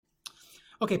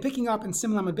Okay, picking up in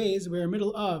Siman Beis, we're in the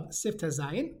middle of Sif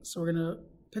Zayin, so we're going to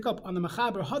pick up on the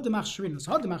Machaber Hadamach Sharinon.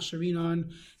 So Hadamach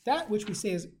Sharinon, that which we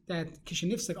say is that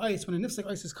Kishanifsek Ice, when a Nifsek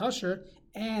Ice is kosher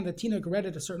and the Tina read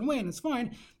it a certain way and it's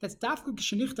fine, that's Dafka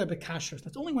Kishanichta Bekashers.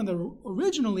 That's only when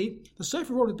originally the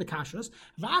Sefer wrote it Bekashers,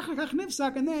 V'achakach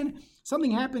Nifsak, and then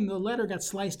something happened, the letter got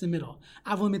sliced in the middle.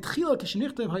 Avol Mitchila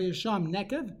Kishanichta Hayasham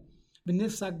Nekev,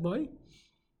 B'Nifsak Boy.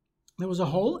 There was a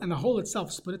hole, and the hole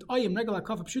itself split it. Oyim regular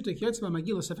kaf pshutik yotzba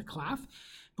magila sefer klaf,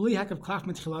 bli hak of klaf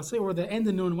mitchilase, or the end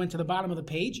of nun went to the bottom of the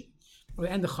page, or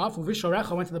the end of chaf, or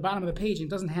vishorecha went to the bottom of the page and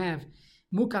doesn't have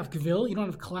mukav gvil. You don't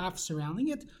have klaf surrounding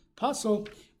it. Puzzle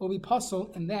will be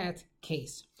puzzle in that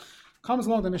case. Comes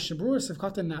along the mishabur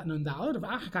sefkatan nun dalad of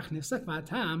achakach nifsek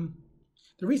v'atam.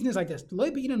 The reason is like this: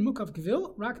 Mukav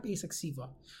Gvil, rak be'esak ksiva.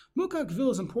 Mukav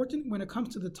Gvil is important when it comes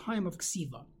to the time of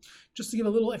ksiva. Just to give a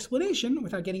little explanation,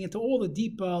 without getting into all the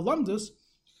deep lumdus,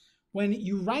 when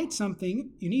you write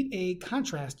something, you need a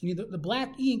contrast. You need the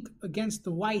black ink against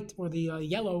the white or the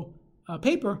yellow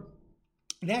paper.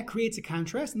 That creates a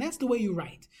contrast, and that's the way you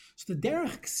write. So the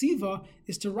derech ksiva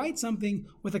is to write something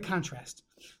with a contrast.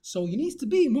 So you need to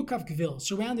be Mukav Gvil,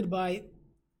 surrounded by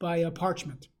a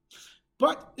parchment.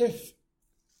 But if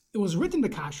it was written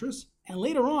Bekashers, and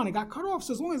later on it got cut off,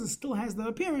 so as long as it still has the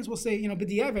appearance, we'll say,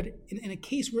 B'diavad, in a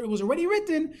case where it was already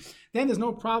written, then there's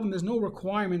no problem, there's no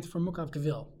requirement for Mukav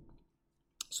Gvil.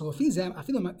 So if he's, I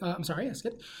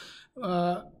skipped.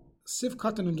 Sif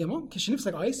Katan and Gimel, Kishinif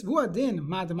Sag Ice, Vuadin,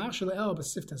 Ma de Marshal El,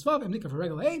 Besif Tasvav, and Nikav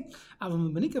Regal A,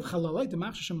 Avam Benikav Halalai, the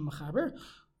Marshal Machaber.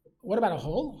 What about a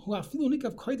hole? Who have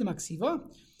Nikav Koidem Aksiva,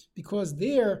 because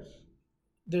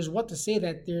there's what to say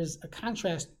that there's a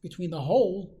contrast between the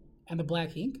hole and the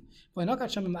black ink. Now, so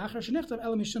if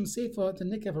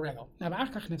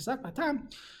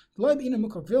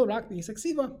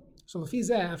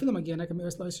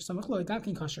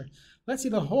let's see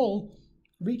the hole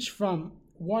reach from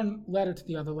one letter to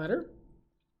the other letter.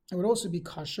 It would also be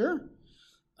kosher.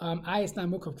 I is not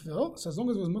mukav kvil, so as long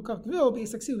as it was mukav kvil, be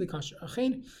successfully kosher.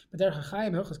 Achein b'derech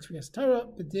hachayim hilchos kriyas Torah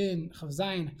b'din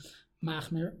chavzayin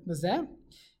machmir b'zeh.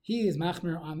 He is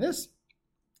machmir on this.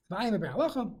 V'ayim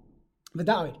b'halacha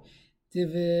v'dawid.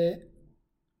 When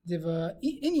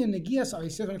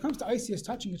it comes to ICS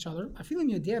touching each other, I feel in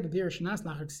your dea b'bir shenas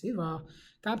lachar ksiva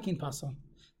gabkin pasal.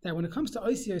 That when it comes to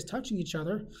ICS touching each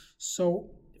other, so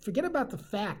forget about the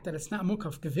fact that it's not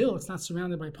mukav gavil, it's not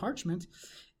surrounded by parchment.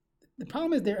 The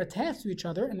problem is they're attached to each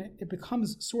other, and it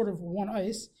becomes sort of one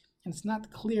ice, and it's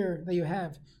not clear that you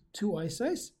have two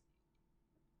ice.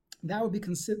 That would be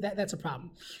considered that's a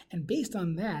problem. And based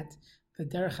on that, the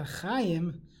derech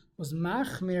hachayim was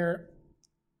machmir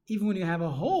even when you have a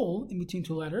hole in between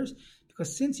two letters,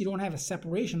 because since you don't have a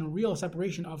real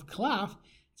separation of klaf,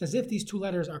 it's as if these two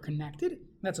letters are connected.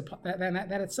 That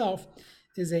itself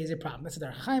is a problem. That's a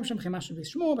derech hachayim shem chemash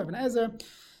v'shmuel by Ben Ezer.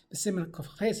 Siman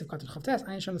Kofches of Katan Chavtes.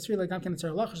 I shall the three like Gamkin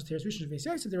Tzar Lachos Tears Rishon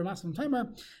Veisayis. There were massive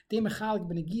timer. They mechalik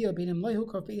benegia beinim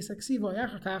loyhukov beisak sivo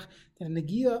yachakach. That a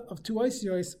negia of two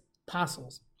isiois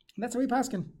passes. That's how we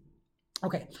paskin.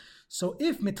 Okay, so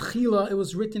if mitchila it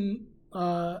was written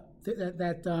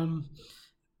that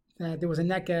there was a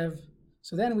nekev,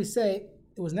 so then we say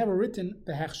it was never written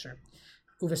behechsher.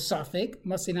 Uve safek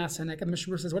must say nasa nekev. The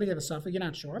Mishnah says, what do you have a safek? You're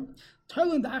not sure.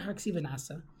 Toilin da'achak siva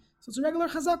nasa. So it's a regular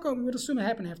chazaka. We would assume it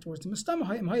happened afterwards. The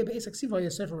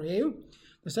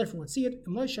sefer would see it.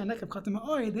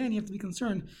 Then you have to be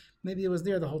concerned. Maybe it was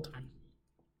there the whole time.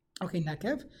 Okay,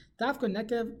 nekev. Dafka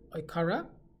nekev oikara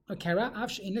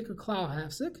afsh enik klau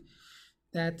hafsik.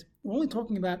 That we're only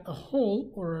talking about a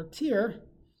hole or a tear.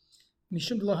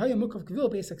 Mishum d'lohaya mukav gvil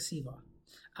beisak siva.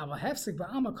 Aval hafsik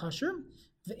ba'ama kasher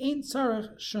ve'ein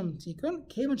tzarech shum tikun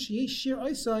kevan sheyesh shir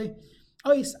oisai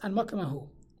ois an makamahu.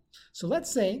 So let's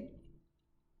say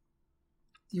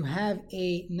you have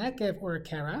a nekev or a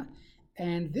kara,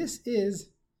 and this is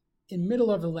in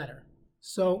middle of the letter.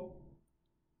 So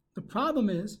the problem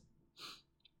is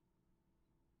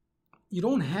you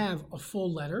don't have a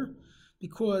full letter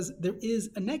because there is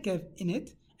a nekev in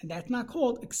it, and that's not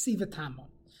called a ksiva tama.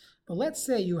 But let's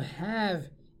say you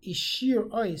have a sheer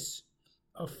ois,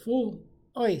 a full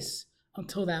ois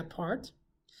until that part.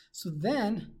 So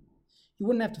then you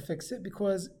wouldn't have to fix it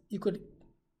because you could,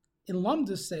 in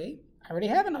lumdus, say, I already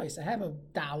have an ice. I have a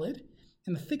dalid.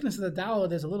 In the thickness of the dalid,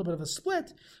 there's a little bit of a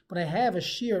split, but I have a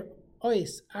sheer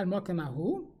ice ad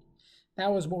makamahu. That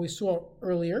was what we saw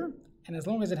earlier. And as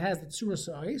long as it has the tsuras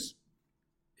ice,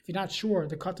 if you're not sure,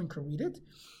 the cotton could read it,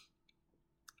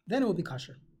 then it will be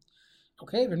kosher.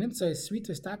 Okay, we'll learn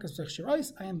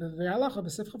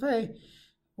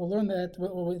that.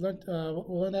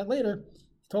 We'll learn that later.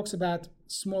 talks about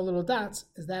small little dots.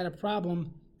 Is that a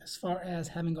problem as far as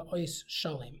having a ois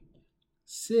shalim?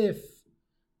 Sif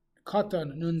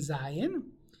Katan Nun Zayin.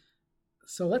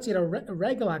 So let's get a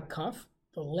regular cuff,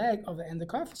 the leg of the end of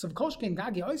the cuff. So Koshkin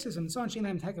Gagi Oisis and so on, Shin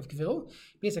Heck of Kvil,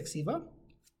 basic Siva.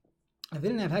 If they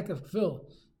didn't have Heck of Kvil,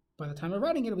 by the time of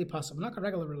writing it'll be possible. Not a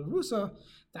regular Rusa,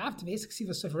 the after basic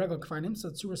Siva Sif regular Kvarnim, so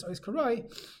Tsuris Ois Karoi,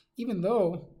 even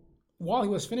though while he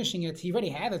was finishing it, he already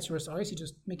had it Tsuris Ois, he's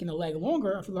just making the leg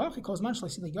longer. If he calls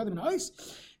Manchla See like Yodim and Ois,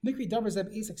 Mikri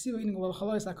Dabrazeb Basic Siva eating a little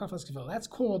Chalois like Kafas Kvil. That's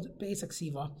called basic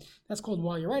Siva. That's called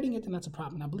while you're writing it, and that's a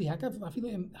problem. Now Bli Hekav,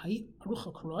 Afilu im Hai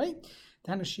Arucha Karoi.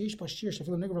 It's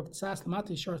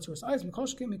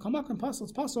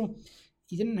possible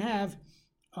he didn't have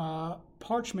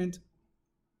parchment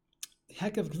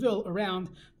hekev gvil around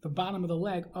the bottom of the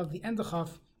leg of the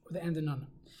endachaf or the end of nun.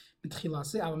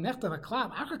 What's it? You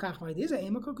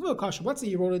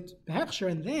wrote it behechsher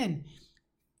and then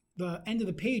the end of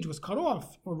the page was cut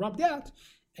off or rubbed out,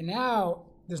 and now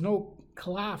there's no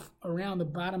klaf around the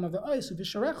bottom of the ice of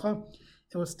visharecha.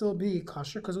 It will still be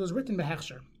kosher because it was written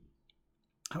behechsher.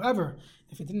 However,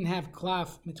 if it didn't have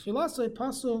klaf mitchilasoi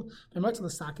pasul b'mertzel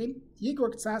sakin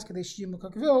yigor k'tzas kadesh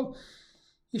yimukakvil,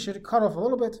 you should cut off a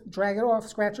little bit, drag it off,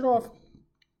 scratch it off,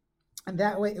 and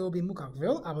that way it will be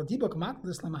mukakvil. Aval dibuk mat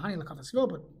this lemahani lekafasvil,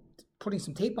 but putting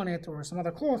some tape on it or some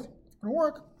other cloth will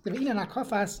work. The ve'ina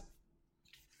nakafas.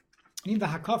 You need the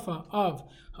hakafa of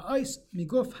ha'is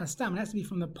miguf hastam. It has to be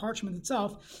from the parchment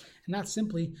itself, and not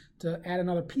simply to add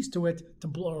another piece to it to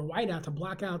blow or white out to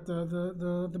block out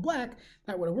the black.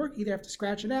 That would work. Either have to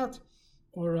scratch it out,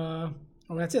 or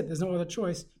that's it. There's no other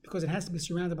choice because it has to be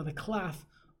surrounded by the klaf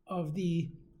of the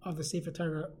Sefer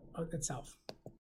Torah itself.